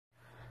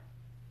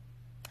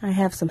I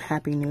have some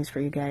happy news for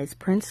you guys.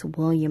 Prince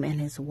William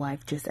and his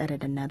wife just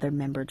added another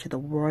member to the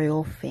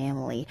royal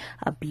family,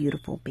 a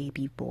beautiful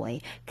baby boy.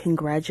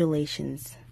 Congratulations.